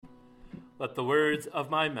Let the words of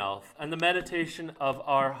my mouth and the meditation of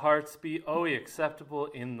our hearts be always acceptable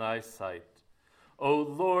in thy sight. O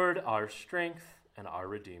Lord, our strength and our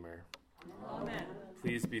Redeemer. Amen.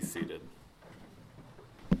 Please be seated.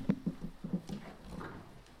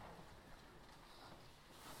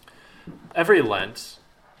 Every Lent,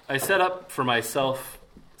 I set up for myself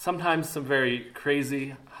sometimes some very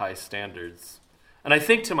crazy high standards. And I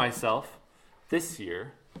think to myself, this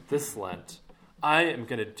year, this Lent, I am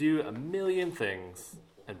going to do a million things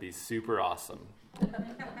and be super awesome.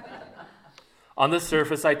 On the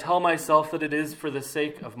surface, I tell myself that it is for the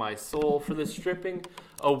sake of my soul, for the stripping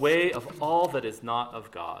away of all that is not of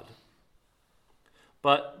God.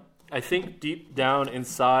 But I think deep down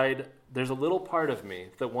inside, there's a little part of me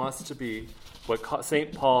that wants to be what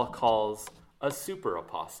St. Paul calls a super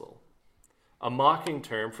apostle, a mocking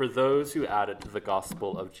term for those who added to the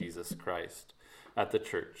gospel of Jesus Christ at the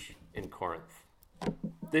church in Corinth.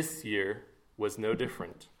 This year was no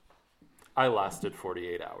different. I lasted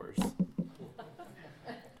 48 hours.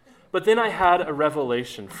 But then I had a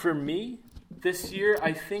revelation. For me, this year,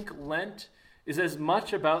 I think Lent is as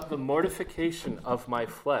much about the mortification of my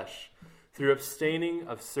flesh through abstaining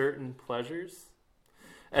of certain pleasures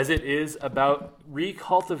as it is about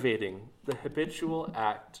recultivating the habitual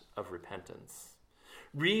act of repentance,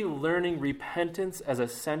 relearning repentance as a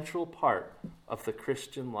central part of the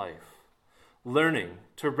Christian life, learning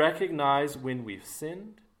to recognize when we've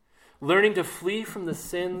sinned, learning to flee from the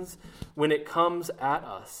sins when it comes at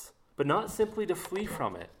us, but not simply to flee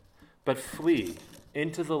from it, but flee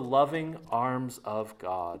into the loving arms of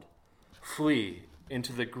God. Flee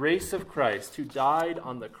into the grace of Christ who died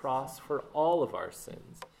on the cross for all of our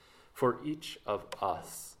sins, for each of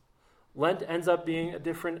us. Lent ends up being a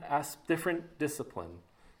different discipline.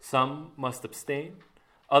 Some must abstain,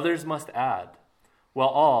 others must add, while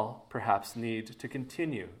all perhaps need to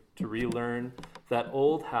continue to relearn that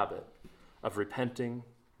old habit of repenting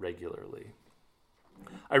regularly.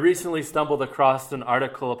 I recently stumbled across an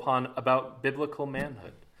article about biblical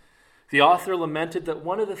manhood. The author lamented that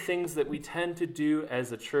one of the things that we tend to do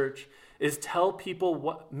as a church is tell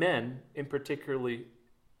people, men in particularly,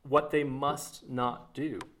 what they must not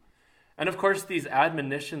do. And of course, these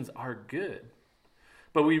admonitions are good,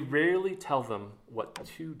 but we rarely tell them what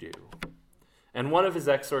to do. And one of his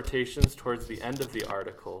exhortations towards the end of the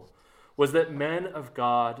article was that men of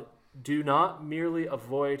God do not merely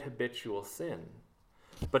avoid habitual sin,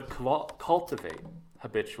 but cultivate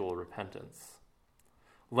habitual repentance.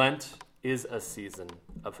 Lent is a season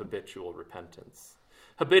of habitual repentance,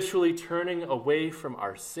 habitually turning away from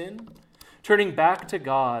our sin, turning back to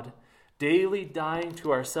God, daily dying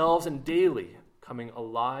to ourselves and daily coming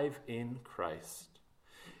alive in Christ.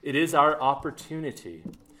 It is our opportunity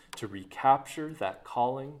to recapture that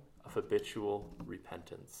calling of habitual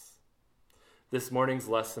repentance. This morning's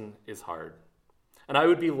lesson is hard. And I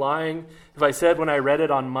would be lying if I said when I read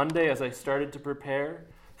it on Monday as I started to prepare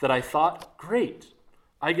that I thought, great,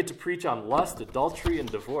 I get to preach on lust, adultery,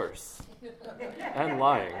 and divorce. And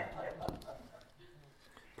lying.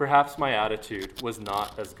 Perhaps my attitude was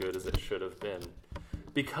not as good as it should have been,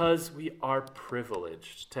 because we are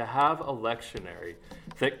privileged to have a lectionary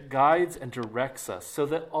that guides and directs us so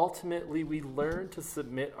that ultimately we learn to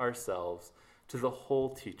submit ourselves to the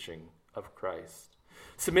whole teaching of Christ.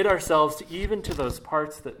 Submit ourselves even to those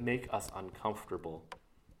parts that make us uncomfortable.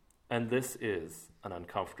 And this is an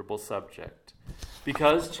uncomfortable subject,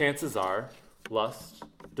 because chances are lust,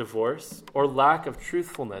 divorce, or lack of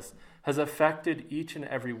truthfulness has affected each and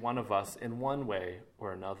every one of us in one way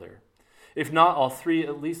or another. If not all three,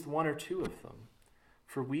 at least one or two of them.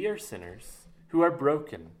 For we are sinners who are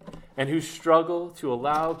broken and who struggle to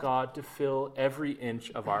allow God to fill every inch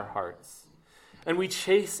of our hearts. And we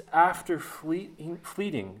chase after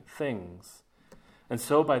fleeting things. And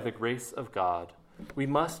so by the grace of God, we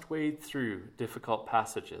must wade through difficult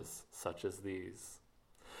passages such as these.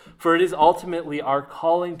 For it is ultimately our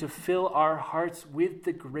calling to fill our hearts with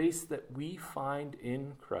the grace that we find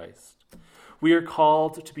in Christ. We are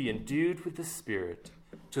called to be endued with the Spirit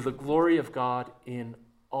to the glory of God in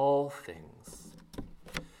all things.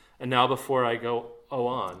 And now before I go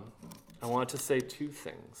on, I want to say two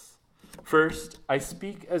things. First, I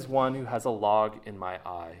speak as one who has a log in my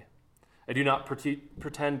eye. I do not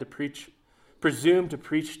presume to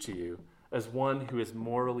preach to you as one who is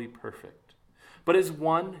morally perfect, but as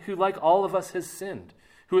one who, like all of us, has sinned,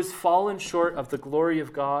 who has fallen short of the glory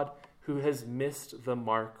of God, who has missed the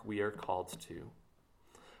mark we are called to.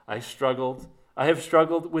 I have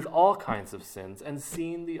struggled with all kinds of sins and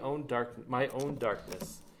seen my own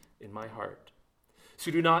darkness in my heart. So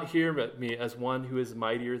do not hear me as one who is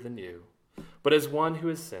mightier than you, but as one who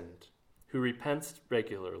has sinned, who repents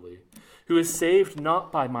regularly, who is saved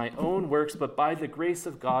not by my own works, but by the grace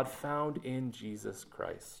of God found in Jesus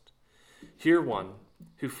Christ. Here one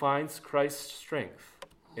who finds Christ's strength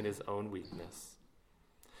in his own weakness.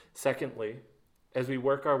 Secondly, as we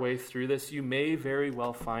work our way through this, you may very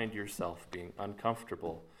well find yourself being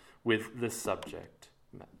uncomfortable with this subject.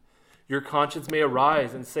 Your conscience may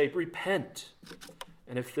arise and say, repent.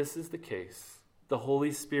 And if this is the case, the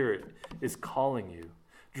Holy Spirit is calling you,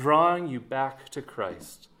 drawing you back to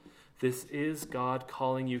Christ. This is God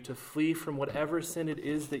calling you to flee from whatever sin it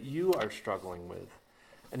is that you are struggling with.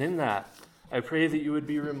 And in that, I pray that you would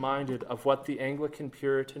be reminded of what the Anglican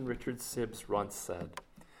Puritan Richard Sibbes once said.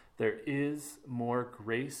 There is more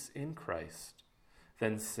grace in Christ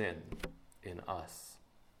than sin in us.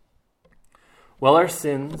 While our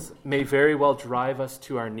sins may very well drive us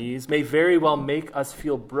to our knees, may very well make us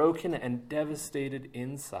feel broken and devastated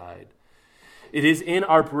inside, it is in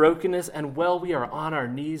our brokenness and while we are on our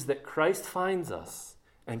knees that Christ finds us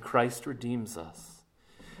and Christ redeems us.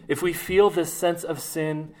 If we feel this sense of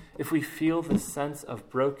sin, if we feel this sense of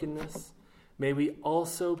brokenness, may we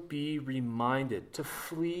also be reminded to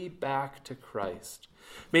flee back to Christ.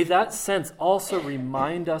 May that sense also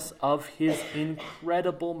remind us of his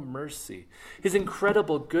incredible mercy, his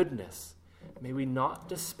incredible goodness. May we not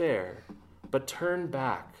despair, but turn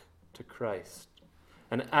back to Christ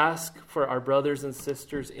and ask for our brothers and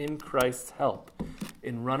sisters in Christ's help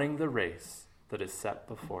in running the race that is set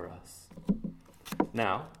before us.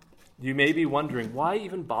 Now, you may be wondering, why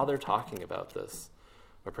even bother talking about this?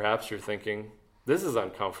 Or perhaps you're thinking, this is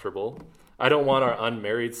uncomfortable. I don't want our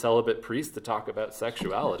unmarried celibate priest to talk about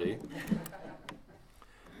sexuality.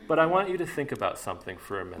 But I want you to think about something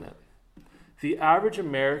for a minute. The average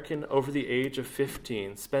American over the age of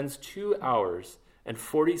 15 spends 2 hours and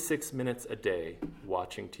 46 minutes a day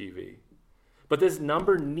watching TV. But this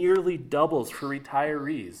number nearly doubles for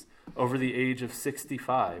retirees over the age of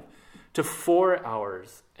 65 to 4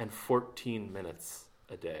 hours and 14 minutes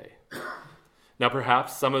a day. Now,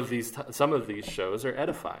 perhaps some of these shows are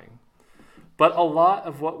edifying, but a lot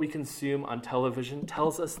of what we consume on television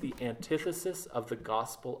tells us the antithesis of the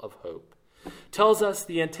gospel of hope, tells us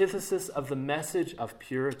the antithesis of the message of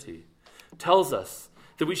purity, tells us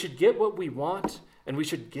that we should get what we want and we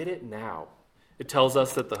should get it now. It tells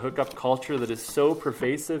us that the hookup culture that is so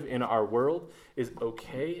pervasive in our world is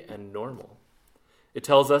okay and normal. It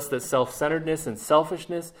tells us that self-centeredness and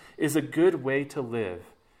selfishness is a good way to live,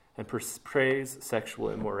 and praise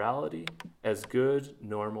sexual immorality as good,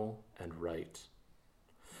 normal, and right.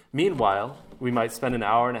 Meanwhile, we might spend an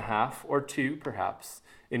hour and a half or 2, perhaps,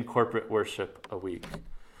 in corporate worship a week,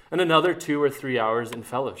 and another 2 or 3 hours in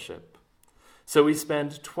fellowship. So we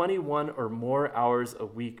spend 21 or more hours a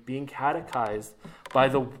week being catechized by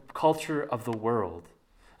the culture of the world,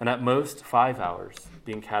 and at most 5 hours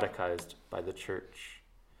being catechized by the church.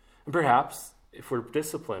 And perhaps, if we're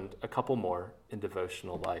disciplined, a couple more in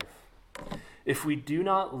devotional life. If we do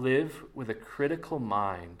not live with a critical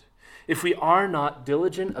mind, if we are not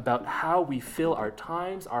diligent about how we fill our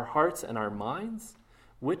times, our hearts, and our minds,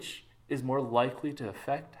 which is more likely to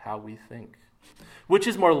affect how we think? Which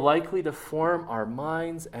is more likely to form our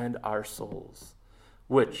minds and our souls?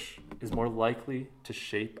 Which is more likely to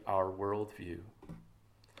shape our worldview?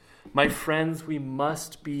 My friends, we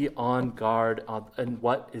must be on guard on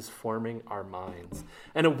what is forming our minds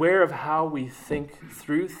and aware of how we think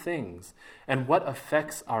through things and what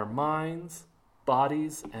affects our minds,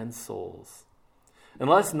 bodies, and souls. And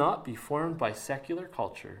let us not be formed by secular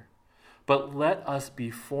culture, but let us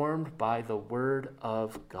be formed by the Word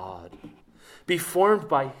of God. Be formed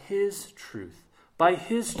by His truth, by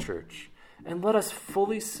His church, and let us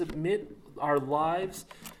fully submit our lives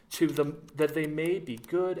to them, that they may be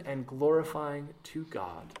good and glorifying to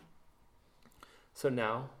God. So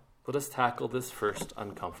now, let us tackle this first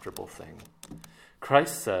uncomfortable thing.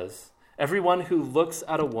 Christ says, everyone who looks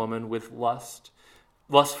at a woman with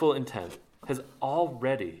lustful intent has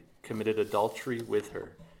already committed adultery with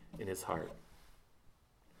her in his heart.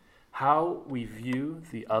 How we view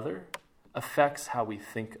the other affects how we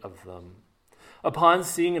think of them. Upon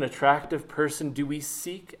seeing an attractive person, do we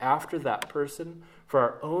seek after that person for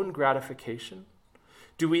our own gratification?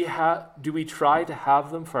 Do we try to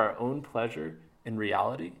have them for our own pleasure in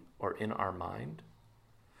reality or in our mind?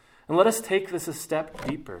 And let us take this a step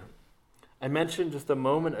deeper. I mentioned just a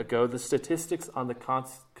moment ago the statistics on the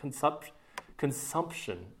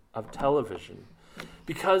consumption of television,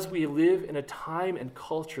 because we live in a time and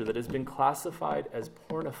culture that has been classified as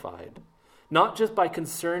pornified, not just by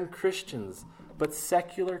concerned Christians, but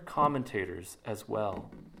secular commentators as well.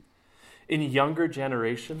 In younger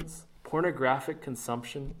generations, pornographic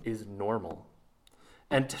consumption is normal,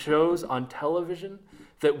 and shows on television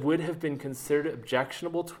that would have been considered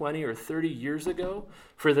objectionable 20 or 30 years ago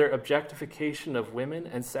for their objectification of women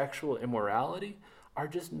and sexual immorality are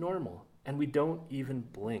just normal, and we don't even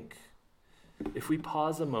blink. If we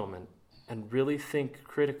pause a moment and really think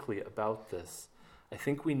critically about this, I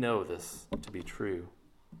think we know this to be true.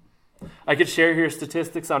 I could share here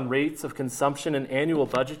statistics on rates of consumption and annual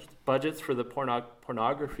budgets for the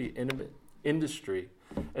pornography industry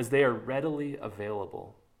as they are readily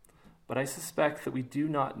available. But I suspect that we do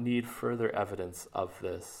not need further evidence of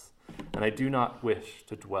this, and I do not wish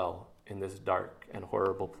to dwell in this dark and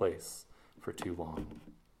horrible place for too long.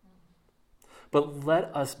 But let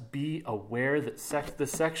us be aware that the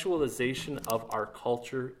sexualization of our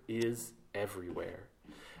culture is everywhere,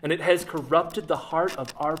 and it has corrupted the heart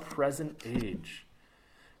of our present age.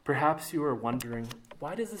 Perhaps you are wondering,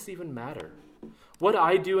 why does this even matter? What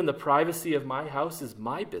I do in the privacy of my house is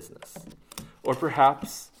my business. Or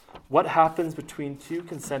perhaps what happens between two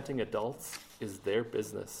consenting adults is their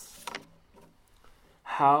business.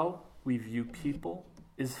 How we view people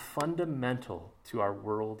is fundamental to our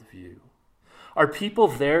worldview. Are people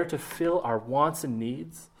there to fill our wants and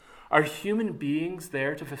needs? Are human beings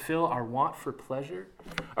there to fulfill our want for pleasure?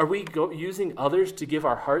 Are we using others to give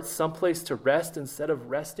our hearts someplace to rest instead of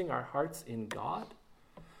resting our hearts in God?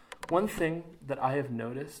 One thing that I have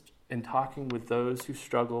noticed in talking with those who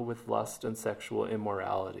struggle with lust and sexual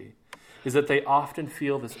immorality is that they often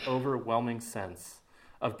feel this overwhelming sense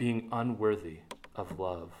of being unworthy of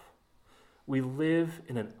love. We live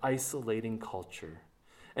in an isolating culture,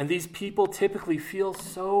 and these people typically feel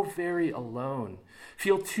so very alone,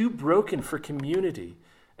 feel too broken for community,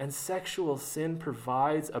 and sexual sin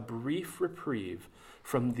provides a brief reprieve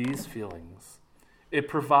from these feelings. It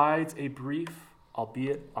provides a brief,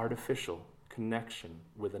 albeit artificial, connection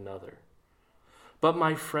with another. But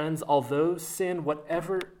my friends, although sin,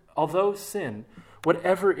 whatever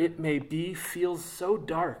it may be, feels so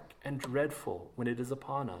dark and dreadful when it is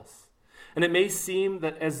upon us, and it may seem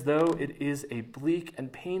that as though it is a bleak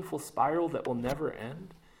and painful spiral that will never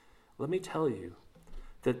end, let me tell you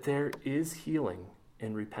that there is healing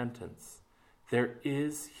in repentance. There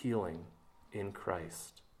is healing in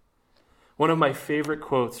Christ. One of my favorite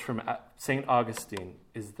quotes from St. Augustine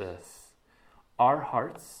is this: "Our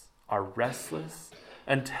hearts are restless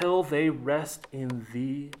until they rest in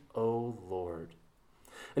Thee, O Lord."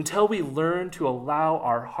 Until we learn to allow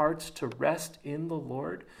our hearts to rest in the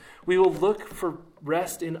Lord, we will look for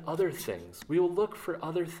rest in other things. We will look for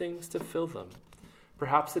other things to fill them.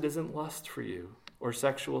 Perhaps it isn't lust for you or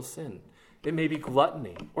sexual sin. It may be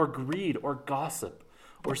gluttony or greed or gossip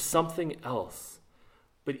or something else.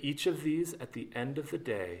 But each of these, at the end of the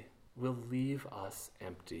day, will leave us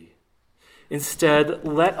empty. Instead,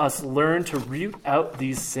 let us learn to root out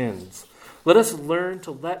these sins. Let us learn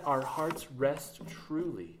to let our hearts rest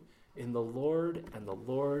truly in the Lord and the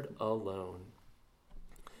Lord alone.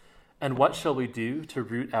 And what shall we do to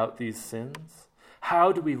root out these sins?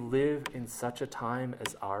 How do we live in such a time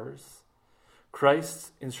as ours?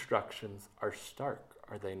 Christ's instructions are stark,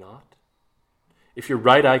 are they not? If your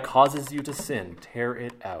right eye causes you to sin, tear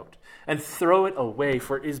it out and throw it away,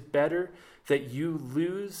 for it is better that you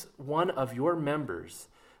lose one of your members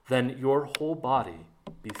than your whole body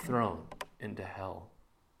be thrown into hell.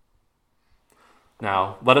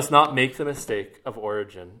 Now, let us not make the mistake of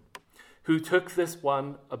Origen, who took this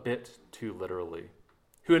one a bit too literally,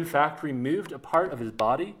 who in fact removed a part of his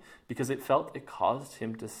body because it felt it caused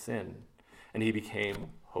him to sin, and he became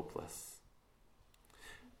hopeless.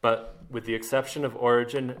 But with the exception of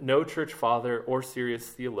Origen, no church father or serious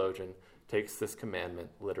theologian takes this commandment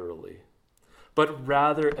literally, but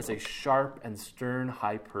rather as a sharp and stern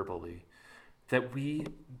hyperbole, that we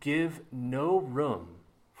give no room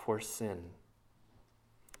for sin.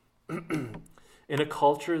 In a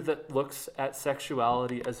culture that looks at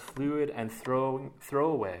sexuality as fluid and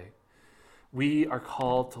throwaway, we are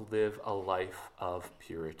called to live a life of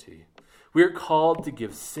purity. We are called to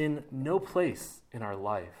give sin no place in our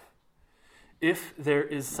life. If there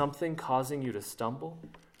is something causing you to stumble,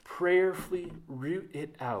 prayerfully root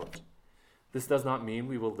it out. This does not mean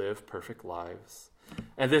we will live perfect lives.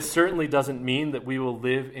 And this certainly doesn't mean that we will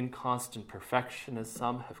live in constant perfection, as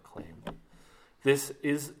some have claimed. This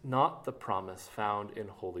is not the promise found in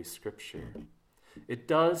Holy Scripture. It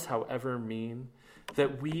does, however, mean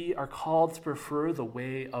that we are called to prefer the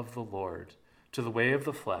way of the Lord to the way of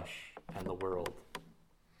the flesh and the world.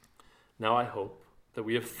 Now I hope that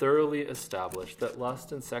we have thoroughly established that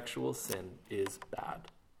lust and sexual sin is bad,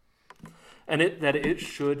 and that it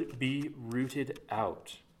should be rooted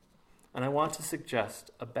out. and I want to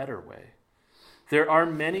suggest a better way. There are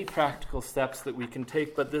many practical steps that we can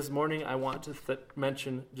take, but this morning I want to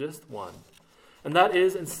mention just one. And that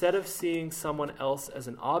is, instead of seeing someone else as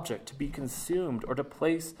an object to be consumed or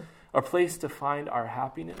place to find our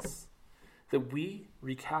happiness, that we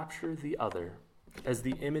recapture the other as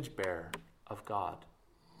the image bearer of God.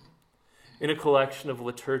 In a collection of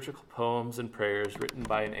liturgical poems and prayers written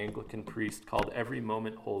by an Anglican priest called Every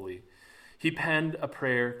Moment Holy, he penned a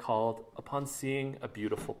prayer called Upon Seeing a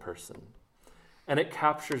Beautiful Person. And it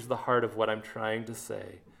captures the heart of what I'm trying to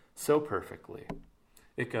say so perfectly.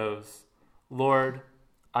 It goes, Lord,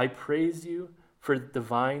 I praise you for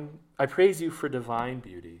divine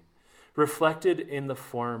beauty, reflected in the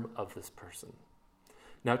form of this person.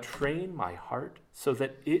 Now train my heart so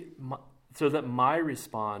that my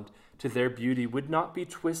response to their beauty would not be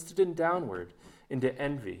twisted and downward into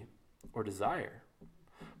envy or desire,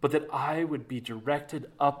 but that I would be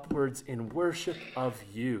directed upwards in worship of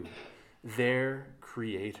you, their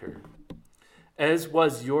Creator, as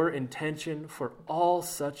was your intention for all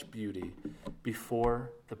such beauty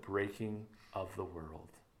before the breaking of the world.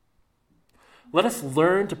 Let us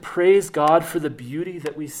learn to praise God for the beauty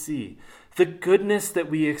that we see, the goodness that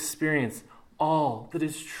we experience, all that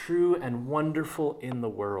is true and wonderful in the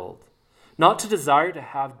world. Not to desire to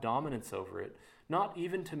have dominance over it, not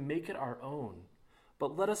even to make it our own,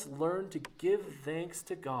 but let us learn to give thanks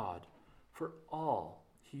to God for all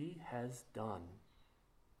He has done.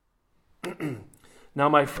 Now,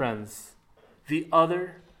 my friends, the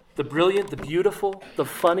other, the brilliant, the beautiful, the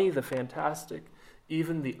funny, the fantastic,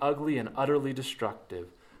 even the ugly and utterly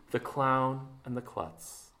destructive, the clown and the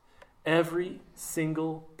klutz, every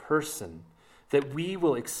single person that we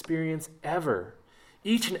will experience ever,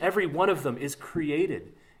 each and every one of them is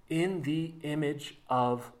created in the image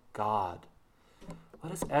of God.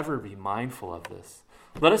 Let us ever be mindful of this.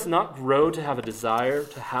 Let us not grow to have a desire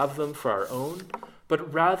to have them for our own,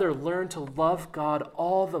 but rather learn to love God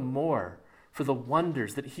all the more for the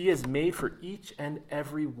wonders that He has made for each and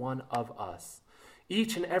every one of us.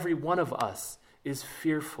 Each and every one of us is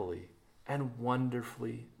fearfully and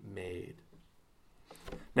wonderfully made.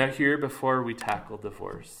 Now here, before we tackle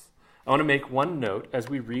divorce, I want to make one note as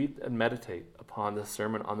we read and meditate upon the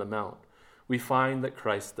Sermon on the Mount. We find that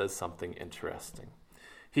Christ does something interesting.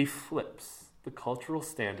 He flips the cultural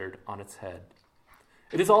standard on its head.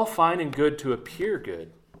 It is all fine and good to appear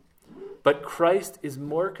good, but Christ is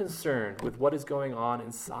more concerned with what is going on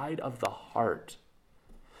inside of the heart.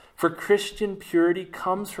 For Christian purity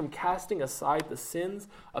comes from casting aside the sins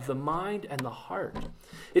of the mind and the heart.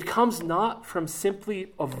 It comes not from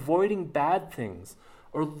simply avoiding bad things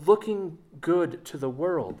or looking good to the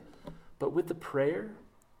world, but with the prayer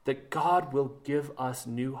that God will give us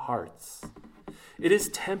new hearts. It is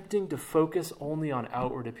tempting to focus only on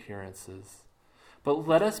outward appearances, but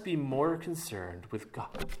let us be more concerned with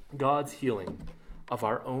God's healing of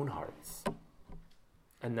our own hearts.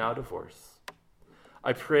 And now divorce.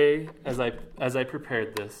 I pray as I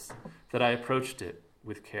prepared this that I approached it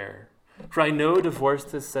with care. For I know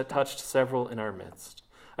divorce has touched several in our midst.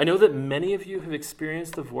 I know that many of you have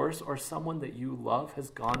experienced divorce, or someone that you love has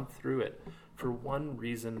gone through it for one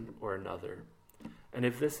reason or another. And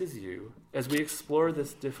if this is you, as we explore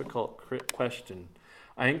this difficult question,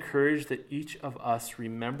 I encourage that each of us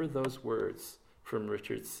remember those words from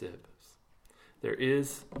Richard Sibbes. There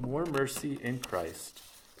is more mercy in Christ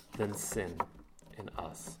than sin in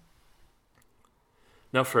us.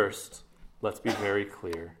 Now first, let's be very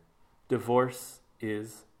clear. Divorce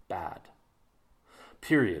is bad.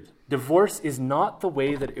 Period. Divorce is not the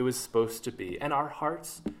way that it was supposed to be, and our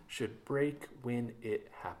hearts should break when it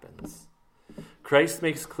happens. Christ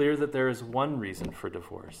makes clear that there is one reason for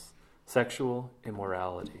divorce: sexual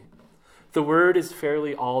immorality. The word is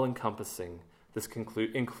fairly all-encompassing. This can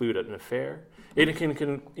include an affair. It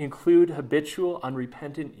can include habitual,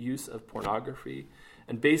 unrepentant use of pornography,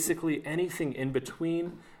 and basically anything in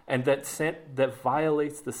between, and that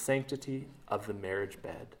violates the sanctity of the marriage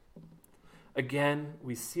bed. Again,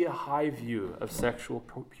 we see a high view of sexual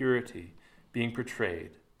purity being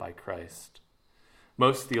portrayed by Christ.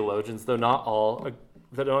 Most theologians, though not all,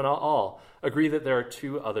 agree that there are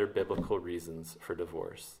two other biblical reasons for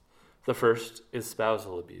divorce. The first is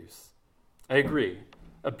spousal abuse. I agree.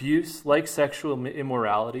 Abuse, like sexual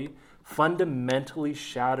immorality, fundamentally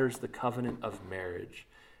shatters the covenant of marriage,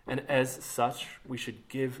 and as such, we should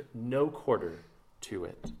give no quarter to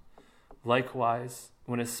it. Likewise,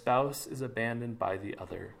 when a spouse is abandoned by the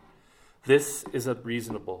other, this is a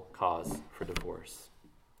reasonable cause for divorce.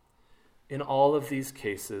 In all of these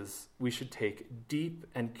cases, we should take deep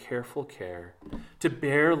and careful care to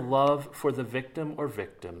bear love for the victim or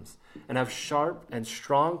victims and have sharp and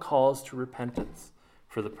strong calls to repentance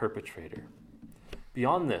for the perpetrator.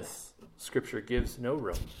 Beyond this, Scripture gives no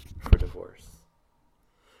room for divorce.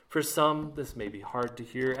 For some, this may be hard to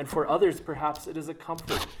hear, and for others, perhaps it is a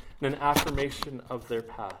comfort and an affirmation of their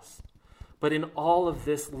past. But in all of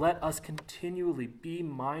this, let us continually be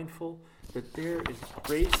mindful that there is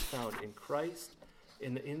grace found in Christ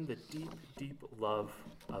and in the deep, deep love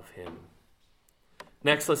of him.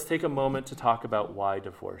 Next, let's take a moment to talk about why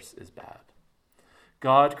divorce is bad.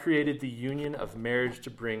 God created the union of marriage to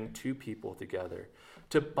bring two people together,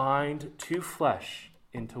 to bind two flesh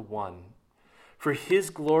into one, for his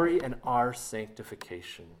glory and our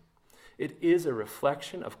sanctification. It is a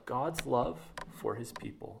reflection of God's love for his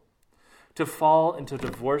people. To fall into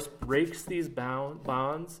divorce breaks these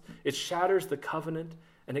bonds, it shatters the covenant,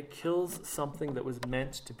 and it kills something that was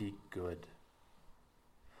meant to be good.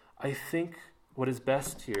 I think what is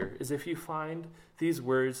best here is if you find these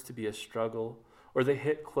words to be a struggle or they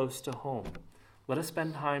hit close to home, let us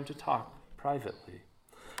spend time to talk privately.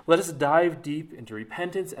 Let us dive deep into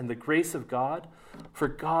repentance and the grace of God, for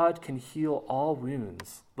God can heal all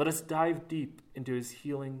wounds. Let us dive deep into his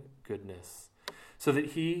healing goodness, so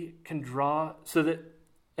that he can draw us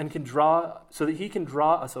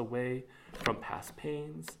away from past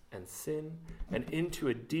pains and sin and into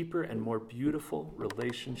a deeper and more beautiful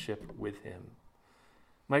relationship with him.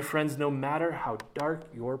 My friends, no matter how dark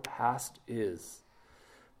your past is,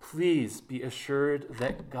 please be assured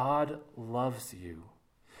that God loves you.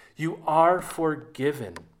 You are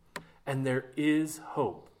forgiven, and there is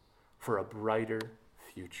hope for a brighter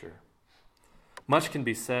future. Much can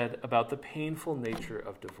be said about the painful nature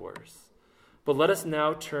of divorce, but let us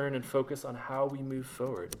now turn and focus on how we move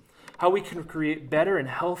forward, how we can create better and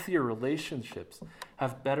healthier relationships,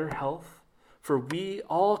 have better health, for we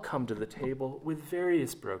all come to the table with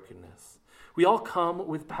various brokenness. We all come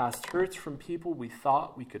with past hurts from people we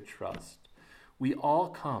thought we could trust. We all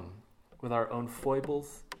come with our own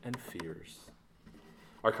foibles and fears.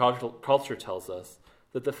 Our culture tells us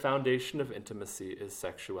that the foundation of intimacy is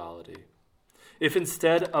sexuality. If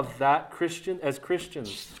instead of that, as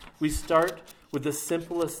Christians, we start with the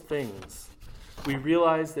simplest things, we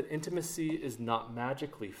realize that intimacy is not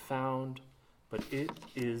magically found, but it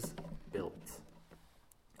is built.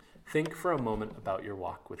 Think for a moment about your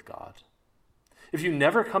walk with God. If you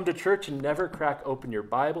never come to church and never crack open your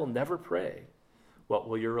Bible, never pray, what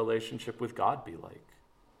will your relationship with God be like?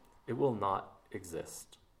 It will not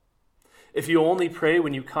exist. If you only pray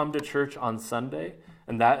when you come to church on Sunday,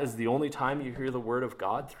 and that is the only time you hear the word of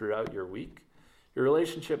God throughout your week, your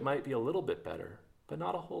relationship might be a little bit better, but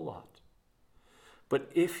not a whole lot. But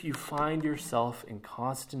if you find yourself in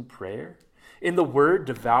constant prayer, in the word,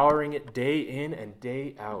 devouring it day in and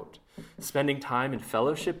day out, spending time in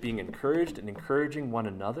fellowship, being encouraged and encouraging one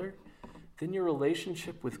another, then your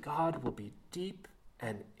relationship with God will be deep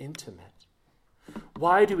and intimate.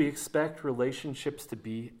 Why do we expect relationships to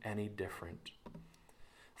be any different?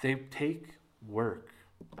 They take work.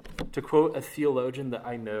 To quote a theologian that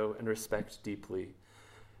I know and respect deeply,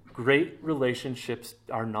 great relationships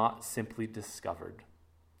are not simply discovered.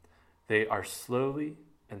 They are slowly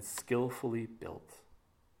and skillfully built.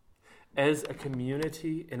 As a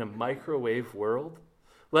community in a microwave world,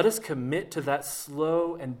 let us commit to that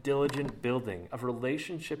slow and diligent building of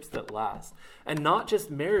relationships that last, and not just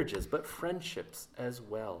marriages, but friendships as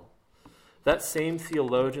well. That same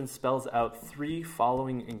theologian spells out 3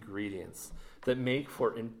 following ingredients that make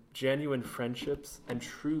for genuine friendships and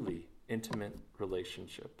truly intimate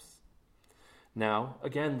relationships. Now,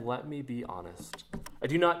 again, let me be honest. I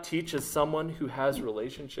do not teach as someone who has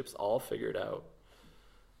relationships all figured out,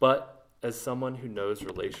 but as someone who knows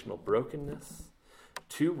relational brokenness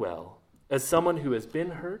too well, as someone who has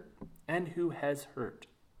been hurt and who has hurt.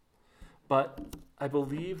 But I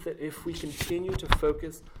believe that if we continue to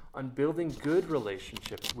focus on building good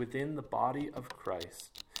relationships within the body of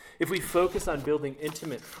Christ, if we focus on building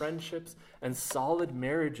intimate friendships and solid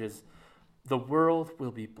marriages, the world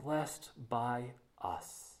will be blessed by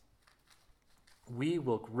us. We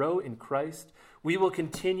will grow in Christ. We will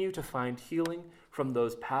continue to find healing from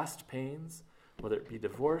those past pains, whether it be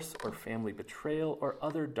divorce or family betrayal or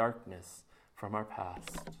other darkness from our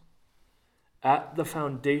past. At the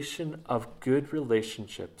foundation of good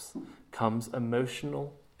relationships comes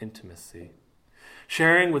emotional intimacy.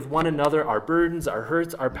 Sharing with one another our burdens, our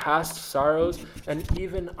hurts, our past sorrows, and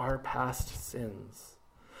even our past sins.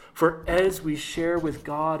 For as we share with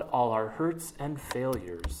God all our hurts and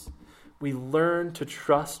failures, we learn to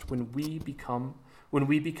trust when we become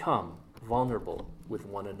vulnerable with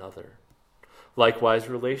one another. Likewise,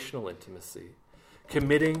 relational intimacy,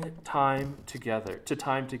 committing time together,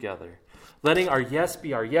 letting our yes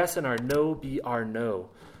be our yes and our no be our no,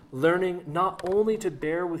 learning not only to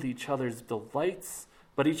bear with each other's delights,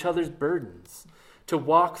 but each other's burdens, to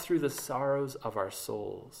walk through the sorrows of our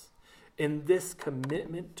souls. In this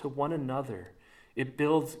commitment to one another, it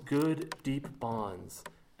builds good, deep bonds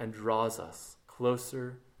and draws us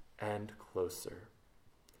closer and closer.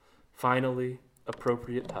 Finally,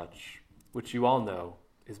 appropriate touch, which you all know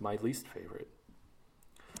is my least favorite.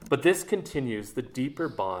 But this continues the deeper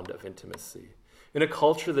bond of intimacy. In a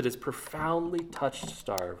culture that is profoundly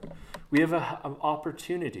touch-starved, we have an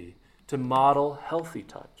opportunity to model healthy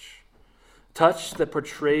touch that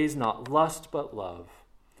portrays not lust but love.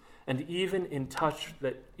 And even in touch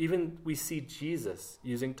even we see Jesus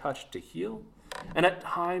using touch to heal and at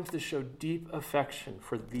times to show deep affection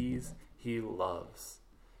for these he loves.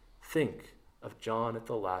 Think of John at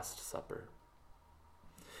the Last Supper.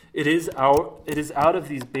 It is out of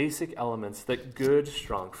these basic elements that good,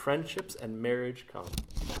 strong friendships and marriage come.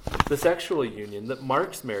 The sexual union that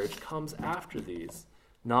marks marriage comes after these,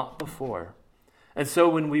 not before. And so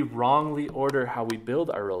when we wrongly order how we build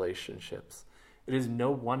our relationships, it is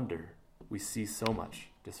no wonder we see so much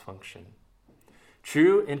dysfunction.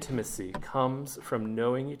 True intimacy comes from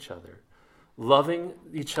knowing each other, loving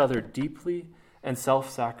each other deeply and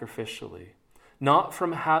self-sacrificially, not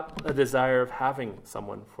from a desire of having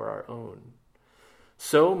someone for our own.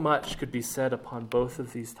 So much could be said upon both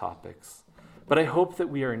of these topics, but I hope that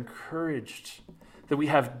we are encouraged, that we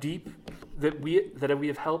have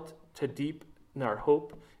helped to deepen our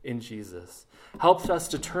hope in Jesus, helped us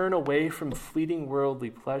to turn away from fleeting worldly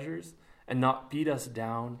pleasures and not beat us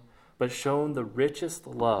down, but shown the richest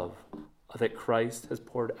love that Christ has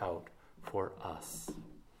poured out for us.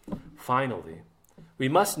 Finally, we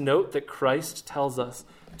must note that Christ tells us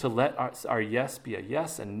to let our yes be a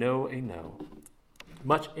yes and no a no.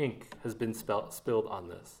 Much ink has been spilled on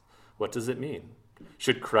this. What does it mean?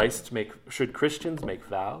 Should Christians make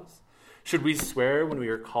vows? Should we swear when we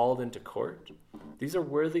are called into court? These are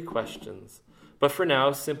worthy questions, but for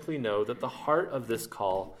now, simply know that the heart of this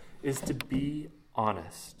call is to be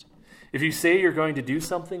honest. If you say you're going to do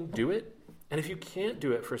something, do it. And if you can't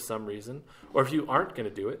do it for some reason, or if you aren't going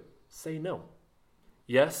to do it, say no.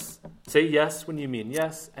 Yes, say yes when you mean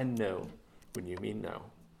yes, and no when you mean no.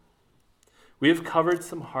 We have covered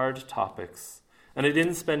some hard topics, and I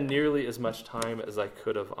didn't spend nearly as much time as I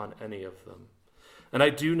could have on any of them. And I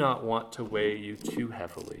do not want to weigh you too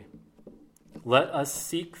heavily. Let us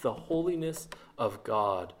seek the holiness of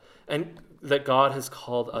God, and that God has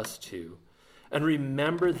called us to. And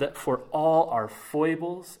remember that for all our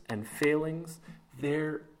foibles and failings,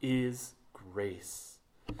 there is grace.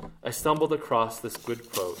 I stumbled across this good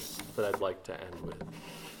quote that I'd like to end with.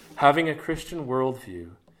 Having a Christian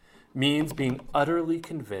worldview means being utterly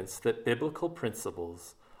convinced that biblical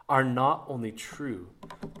principles are not only true,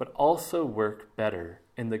 but also work better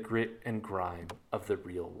in the grit and grime of the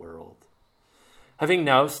real world. Having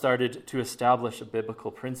now started to establish a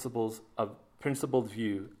biblical principled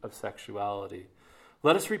view of sexuality,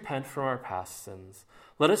 let us repent from our past sins.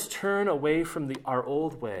 Let us turn away from our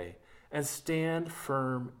old way and stand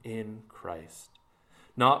firm in Christ,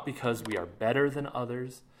 not because we are better than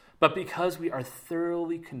others, but because we are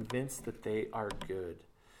thoroughly convinced that they are good,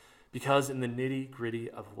 because in the nitty-gritty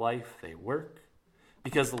of life they work,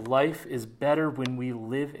 because life is better when we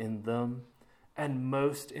live in them, and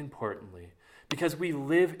most importantly, because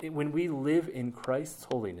when we live in Christ's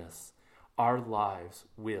holiness, our lives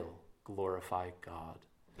will glorify God.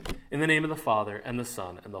 In the name of the Father, and the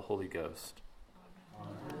Son, and the Holy Ghost.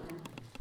 Amen.